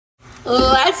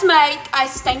Let's make a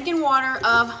stinking water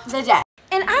of the day.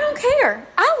 And I don't care.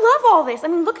 I love all this. I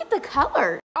mean, look at the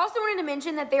color. I also wanted to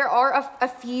mention that there are a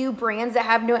few brands that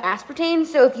have no aspartame.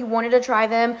 So if you wanted to try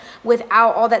them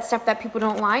without all that stuff that people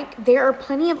don't like, there are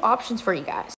plenty of options for you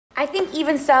guys. I think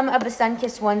even some of the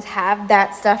Sunkist ones have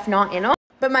that stuff not in them.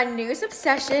 But my newest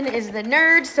obsession is the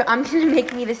Nerd. So I'm going to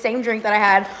make me the same drink that I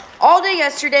had all day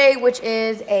yesterday, which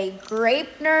is a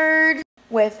grape Nerd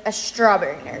with a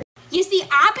strawberry Nerd. You see,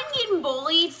 I've been getting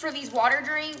bullied for these water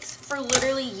drinks for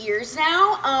literally years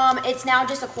now. It's now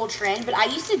just a cool trend, but I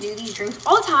used to do these drinks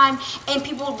all the time, and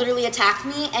people would literally attack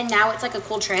me, and now it's like a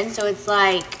cool trend, so it's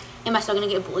like, am I still gonna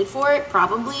get bullied for it?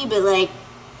 Probably, but like,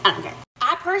 I don't care.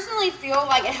 I personally feel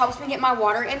like it helps me get my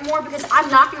water in more because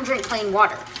I'm not gonna drink plain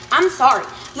water. I'm sorry.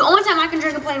 The only time I can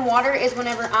drink a plain water is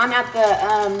whenever I'm at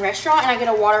the restaurant and I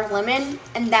get a water with lemon,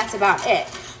 and that's about it.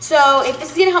 So if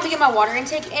this is gonna help me get my water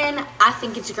intake in, I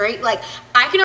think it's great. Like, I can